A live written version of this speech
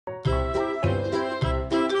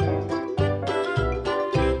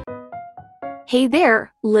Hey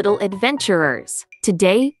there, little adventurers!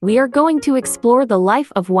 Today, we are going to explore the life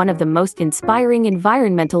of one of the most inspiring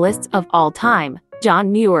environmentalists of all time,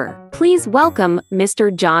 John Muir. Please welcome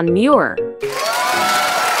Mr. John Muir.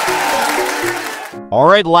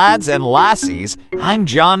 Alright lads and lassies, I'm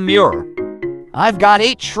John Muir. I've got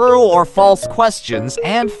 8 true or false questions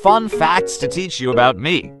and fun facts to teach you about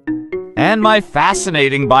me. And my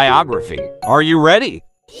fascinating biography. Are you ready?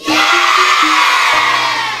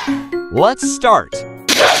 Let's start.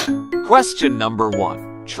 Question number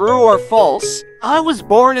 1. True or false? I was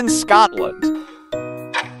born in Scotland.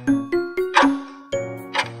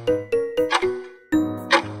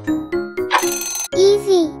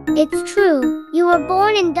 Easy, it's true. You were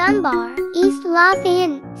born in Dunbar, East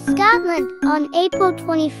Lothian, Scotland, on April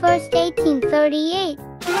 21st,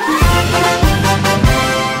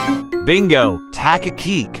 1838. Bingo,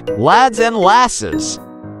 Takakeek, lads and lasses.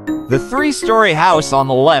 The 3-story house on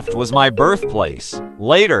the left was my birthplace.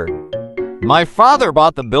 Later, my father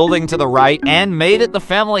bought the building to the right and made it the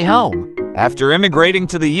family home. After immigrating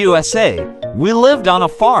to the USA, we lived on a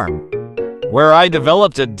farm, where I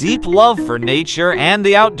developed a deep love for nature and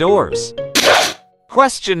the outdoors.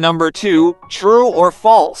 Question number 2, true or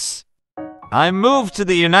false? I moved to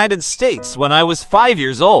the United States when I was 5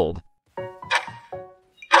 years old.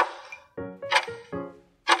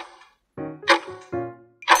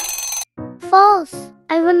 False.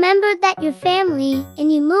 I remembered that your family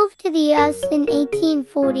and you moved to the US in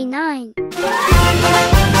 1849.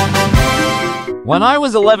 When I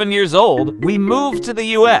was 11 years old, we moved to the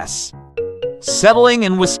US, settling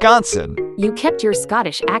in Wisconsin. You kept your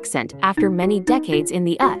Scottish accent after many decades in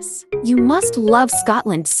the US. You must love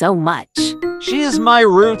Scotland so much. She is my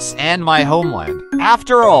roots and my homeland,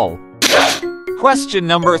 after all. Question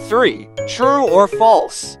number 3, true or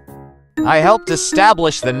false? I helped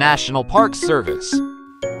establish the National Park Service.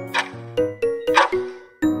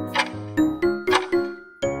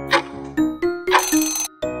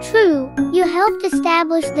 True, you helped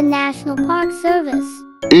establish the National Park Service.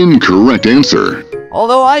 Incorrect answer.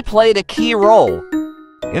 Although I played a key role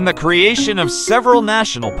in the creation of several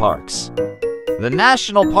national parks. The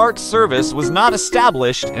National Park Service was not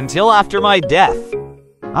established until after my death.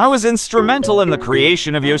 I was instrumental in the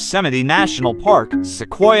creation of Yosemite National Park,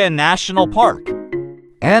 Sequoia National Park,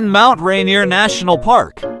 and Mount Rainier National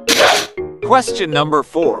Park. Question number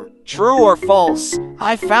 4, true or false?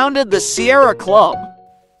 I founded the Sierra Club.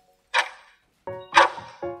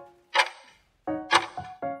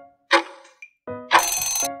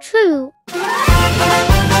 True.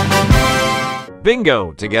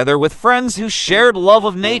 Bingo, together with friends who shared love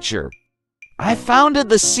of nature. I founded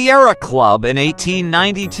the Sierra Club in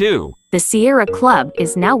 1892. The Sierra Club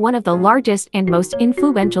is now one of the largest and most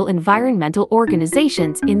influential environmental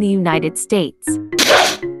organizations in the United States.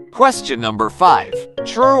 Question number 5,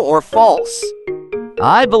 true or false?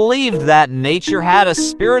 I believed that nature had a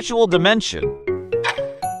spiritual dimension.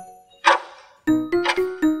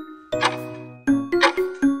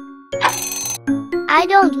 I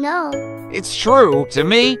don't know. It's true. To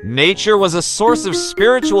me, nature was a source of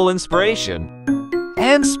spiritual inspiration.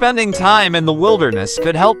 And spending time in the wilderness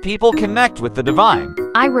could help people connect with the divine.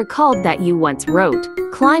 I recalled that you once wrote,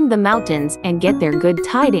 "Climb the mountains and get their good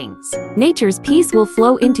tidings. Nature's peace will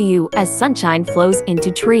flow into you as sunshine flows into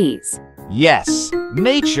trees." Yes,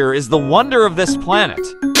 nature is the wonder of this planet.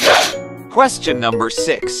 Question number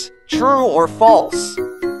 6, true or false?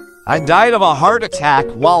 I died of a heart attack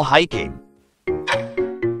while hiking.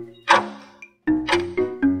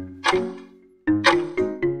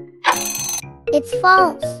 It's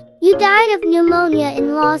false. You died of pneumonia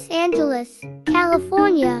in Los Angeles,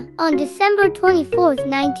 California, on December 24th,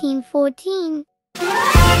 1914.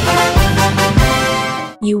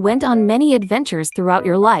 You went on many adventures throughout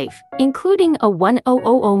your life, including a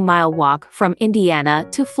 1,000-mile walk from Indiana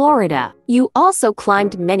to Florida. You also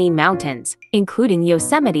climbed many mountains, including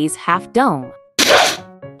Yosemite's Half Dome.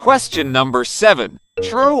 Question number 7,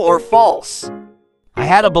 true or false? I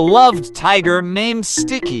had a beloved tiger named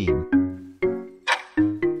Sticky.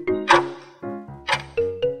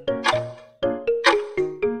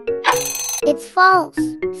 It's false.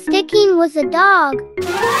 Sticking was a dog.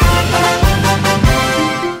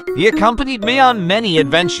 He accompanied me on many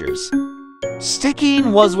adventures.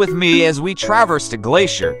 Sticking was with me as we traversed a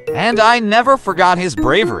glacier, and I never forgot his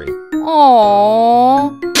bravery.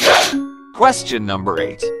 Aww. Question number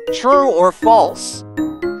 8, true or false?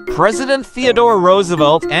 President Theodore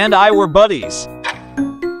Roosevelt and I were buddies.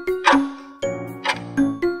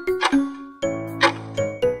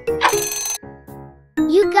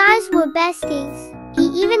 You guys were besties. He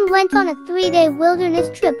even even went on a 3-day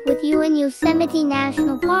wilderness trip with you in Yosemite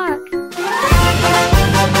National Park.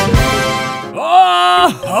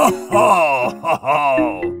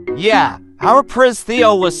 Yeah, our Priz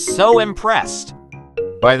Theo was so impressed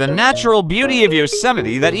by the natural beauty of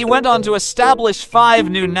Yosemite that he went on to establish 5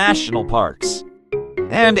 new national parks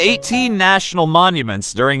and 18 national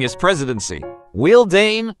monuments during his presidency.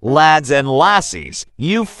 Wildane, lads and lassies,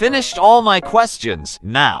 you finished all my questions.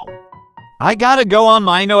 Now, I gotta go on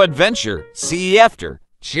my no adventure. See you after.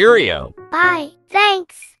 Cheerio. Bye.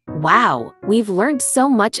 Thanks. Wow, we've learned so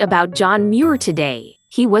much about John Muir today.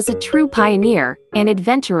 He was a true pioneer, an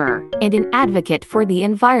adventurer, and an advocate for the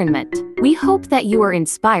environment. We hope that you are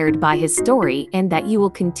inspired by his story and that you will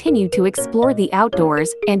continue to explore the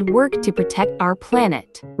outdoors and work to protect our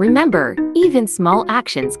planet. Remember, even small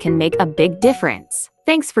actions can make a big difference.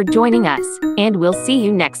 Thanks for joining us, and we'll see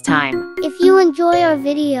you next time. If you enjoy our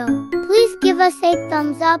video, please give us a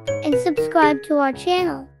thumbs up and subscribe to our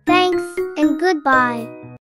channel. Thanks, and goodbye.